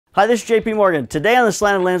Hi, this is JP Morgan. Today on the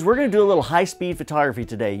Slanted Lens, we're going to do a little high-speed photography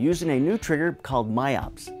today using a new trigger called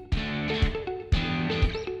Miops.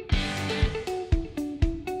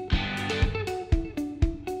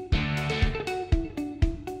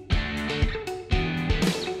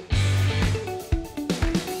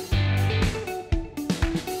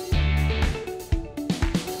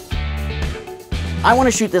 I want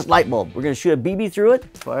to shoot this light bulb. We're going to shoot a BB through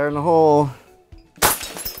it, fire in the hole.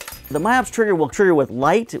 The Miops trigger will trigger with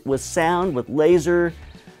light, with sound, with laser.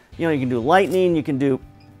 You know, you can do lightning, you can do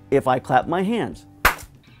if I clap my hands.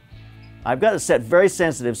 I've got it set very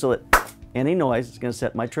sensitive so that any noise is going to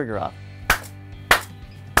set my trigger off.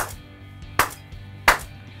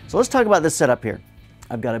 So let's talk about this setup here.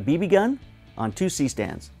 I've got a BB gun on two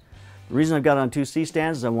C-stands. The reason I've got it on two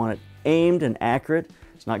C-stands is I want it aimed and accurate.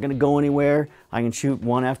 It's not going to go anywhere. I can shoot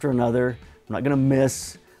one after another. I'm not going to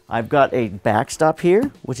miss. I've got a backstop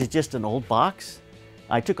here, which is just an old box.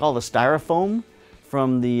 I took all the styrofoam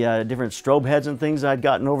from the different strobe heads and things I'd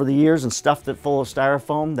gotten over the years and stuffed it full of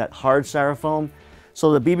styrofoam, that hard styrofoam.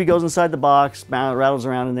 So the BB goes inside the box, rattles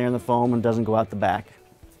around in there in the foam and doesn't go out the back.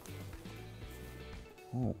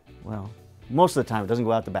 Oh, well, most of the time it doesn't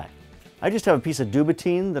go out the back. I just have a piece of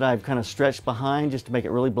duvateen that I've kind of stretched behind just to make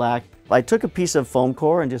it really black. I took a piece of foam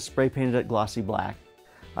core and just spray painted it glossy black.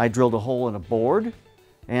 I drilled a hole in a board,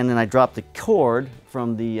 and then I dropped the cord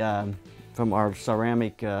from our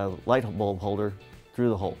ceramic light bulb holder through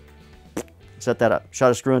the hole. Set that up,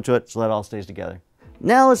 shot a screw into it so that all stays together.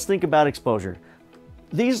 Now let's think about exposure.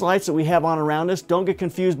 These lights that we have on around us, don't get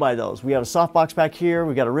confused by those. We have a softbox back here,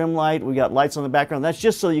 we got a rim light, we got lights on the background. That's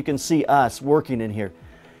just so you can see us working in here.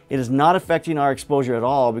 It is not affecting our exposure at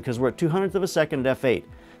all because we're at 200th of a second at f8.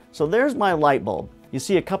 So there's my light bulb. You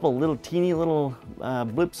see a couple little teeny little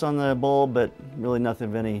blips on the bulb, but really nothing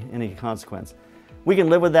of any consequence. We can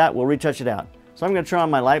live with that, we'll retouch it out. So I'm gonna turn on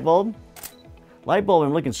my light bulb. Light bulb,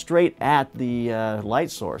 I'm looking straight at the light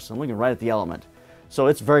source. I'm looking right at the element. So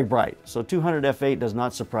it's very bright. So 200 f8 does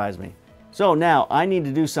not surprise me. So now I need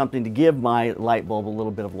to do something to give my light bulb a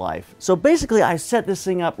little bit of life. So basically I set this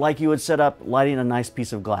thing up like you would set up lighting a nice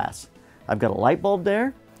piece of glass. I've got a light bulb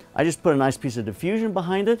there. I just put a nice piece of diffusion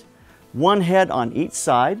behind it. One head on each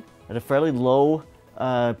side at a fairly low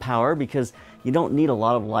power because you don't need a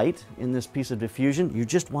lot of light in this piece of diffusion. You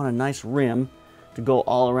just want a nice rim to go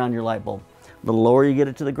all around your light bulb. The lower you get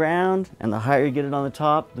it to the ground and the higher you get it on the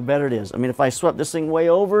top, the better it is. I mean, if I swept this thing way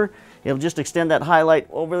over, it'll just extend that highlight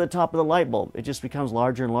over the top of the light bulb. It just becomes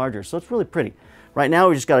larger and larger, so it's really pretty. Right now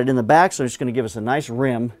we just got it in the back, so it's going to give us a nice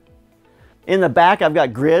rim. In the back I've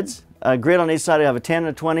got grids. A grid on each side. I have a 10 and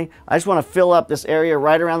a 20. I just want to fill up this area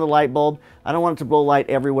right around the light bulb. I don't want it to blow light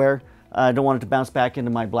everywhere. I don't want it to bounce back into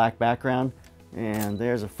my black background. And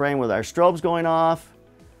there's a frame with our strobes going off.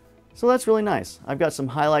 So that's really nice. I've got some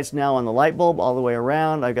highlights now on the light bulb all the way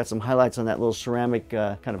around. I've got some highlights on that little ceramic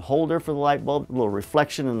kind of holder for the light bulb. A little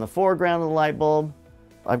reflection in the foreground of the light bulb.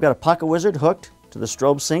 I've got a pocket wizard hooked to the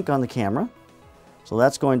strobe sync on the camera. So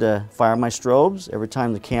that's going to fire my strobes every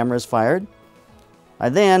time the camera is fired. I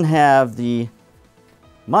then have the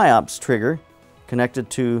Miops trigger connected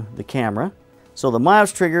to the camera. So the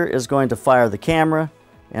Miops trigger is going to fire the camera,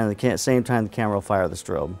 and at the same time the camera will fire the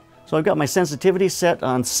strobe. So I've got my sensitivity set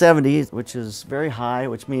on 70, which is very high,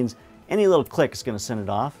 which means any little click is going to send it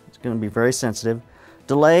off. It's going to be very sensitive.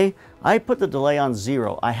 Delay, I put the delay on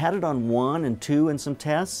 0. I had it on 1 and 2 in some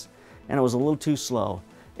tests, and it was a little too slow.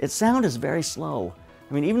 Its sound is very slow.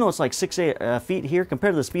 I mean, even though it's like 6 feet here,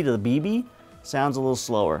 compared to the speed of the BB, sounds a little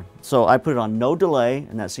slower. So I put it on no delay,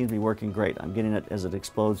 and that seems to be working great. I'm getting it as it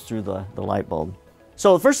explodes through the light bulb.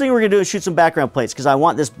 So the first thing we're going to do is shoot some background plates because I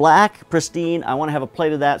want this black, pristine. I want to have a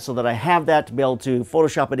plate of that so that I have that to be able to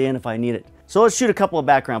Photoshop it in if I need it. So let's shoot a couple of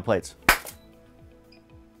background plates.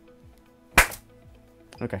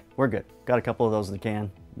 Okay, we're good. Got a couple of those in the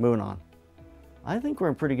can. Moving on. I think we're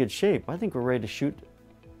in pretty good shape. I think we're ready to shoot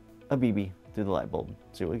a BB through the light bulb.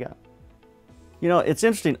 See what we got. You know, it's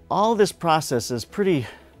interesting. All this process is pretty,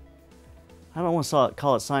 I don't want to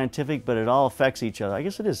call it scientific, but it all affects each other. I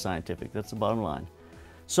guess it is scientific. That's the bottom line.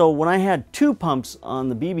 So when I had 2 pumps on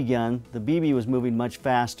the BB gun, the BB was moving much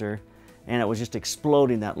faster, and it was just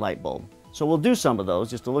exploding that light bulb. So we'll do some of those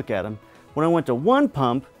just to look at them. When I went to 1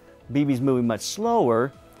 pump, BB's moving much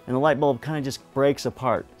slower, and the light bulb kind of just breaks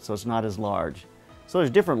apart, so it's not as large. So there's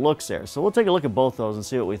different looks there. So we'll take a look at both those and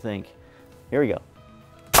see what we think. Here we go.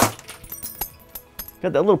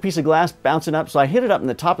 Got that little piece of glass bouncing up, so I hit it up in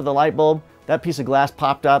the top of the light bulb. That piece of glass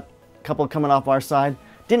popped up, a couple coming off our side.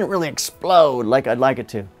 Didn't really explode like I'd like it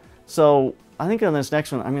to. So I think on this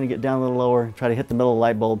next one, I'm going to get down a little lower, try to hit the middle of the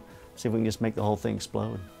light bulb, see if we can just make the whole thing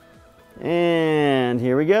explode. And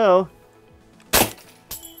here we go.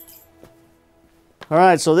 All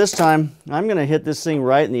right, so this time I'm gonna hit this thing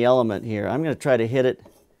right in the element here. I'm gonna try to hit it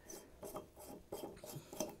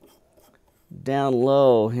down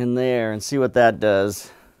low in there and see what that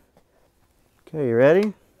does. Okay, you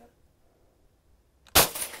ready?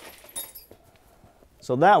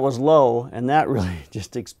 So that was low, and that really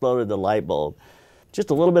just exploded the light bulb. Just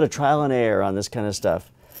a little bit of trial and error on this kind of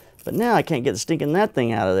stuff. But now I can't get the stinking that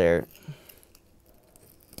thing out of there.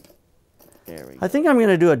 There we go. I think I'm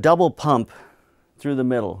gonna do a double pump through the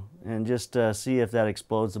middle and just see if that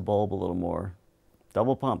explodes the bulb a little more.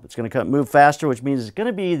 Double pump. It's going to move faster, which means it's going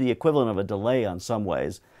to be the equivalent of a delay on some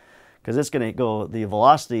ways, because it's going to go, the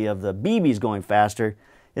velocity of the BB is going faster.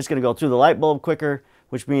 It's going to go through the light bulb quicker,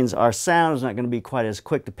 which means our sound is not going to be quite as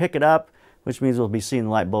quick to pick it up, which means we'll be seeing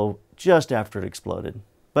the light bulb just after it exploded.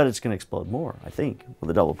 But it's going to explode more, I think, with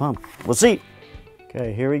a double pump. We'll see.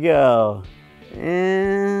 Okay, here we go.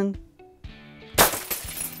 And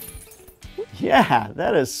yeah,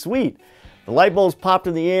 that is sweet. The light bulbs popped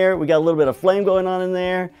in the air. We got a little bit of flame going on in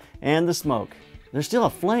there, and the smoke. There's still a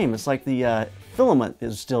flame. It's like the filament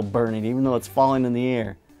is still burning, even though it's falling in the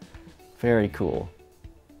air. Very cool.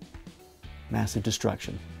 Massive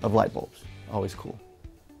destruction of light bulbs. Always cool.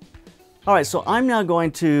 All right, so I'm now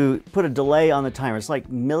going to put a delay on the timer. It's like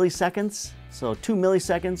milliseconds. So 2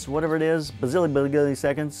 milliseconds, whatever it is, bazillion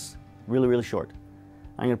seconds, really, really short.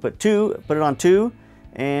 I'm going to put it on 2.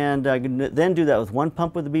 And then do that with 1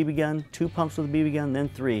 pump with the BB gun, 2 pumps with the BB gun, then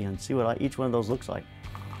 3, and see what each one of those looks like.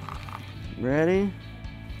 Ready?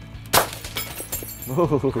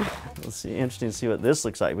 Whoa. Let's see, interesting to see what this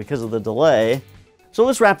looks like because of the delay. So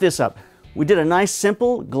let's wrap this up. We did a nice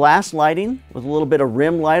simple glass lighting with a little bit of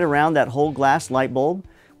rim light around that whole glass light bulb.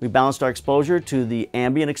 We balanced our exposure to the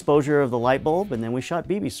ambient exposure of the light bulb, and then we shot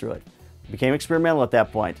BBs through it. It became experimental at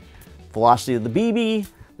that point. Velocity of the BB,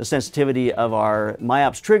 the sensitivity of our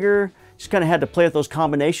Miops trigger, just kind of had to play with those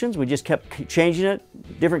combinations. We just kept changing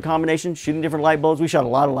it, different combinations, shooting different light bulbs. We shot a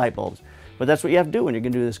lot of light bulbs, but that's what you have to do when you're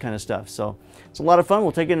gonna do this kind of stuff. So it's a lot of fun.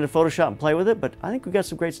 We'll take it into Photoshop and play with it, but I think we got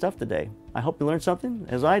some great stuff today. I hope you learned something,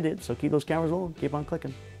 as I did, so keep those cameras rolling, keep on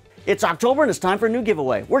clicking. It's October and it's time for a new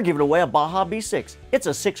giveaway. We're giving away a Baja B6. It's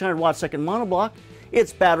a 600 watt second monoblock.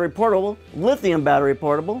 It's battery portable, lithium battery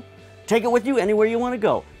portable. Take it with you anywhere you want to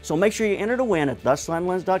go. So make sure you enter to win at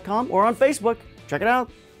theslanteddlens.com or on Facebook. Check it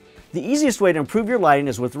out. The easiest way to improve your lighting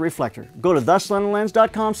is with the reflector. Go to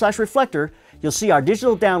theslanteddlens.com/reflector. You'll see our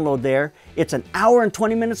digital download there. It's an hour and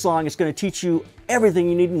 20 minutes long. It's going to teach you everything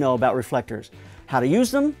you need to know about reflectors. How to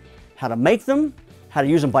use them, how to make them, how to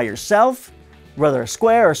use them by yourself, whether a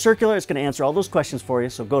square or circular. It's going to answer all those questions for you.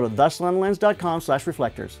 So go to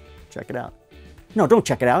theslanteddlens.com/reflectors. Check it out. No, don't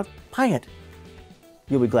check it out. Buy it.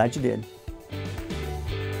 You'll be glad you did.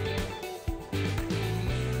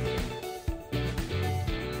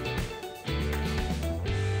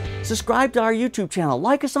 Subscribe to our YouTube channel.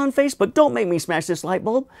 Like us on Facebook. Don't make me smash this light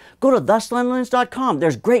bulb. Go to theslanteddlens.com.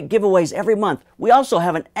 There's great giveaways every month. We also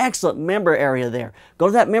have an excellent member area there. Go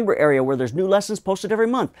to that member area where there's new lessons posted every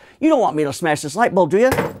month. You don't want me to smash this light bulb, do you?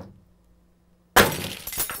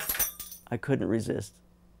 I couldn't resist.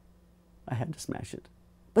 I had to smash it.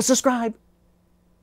 But subscribe.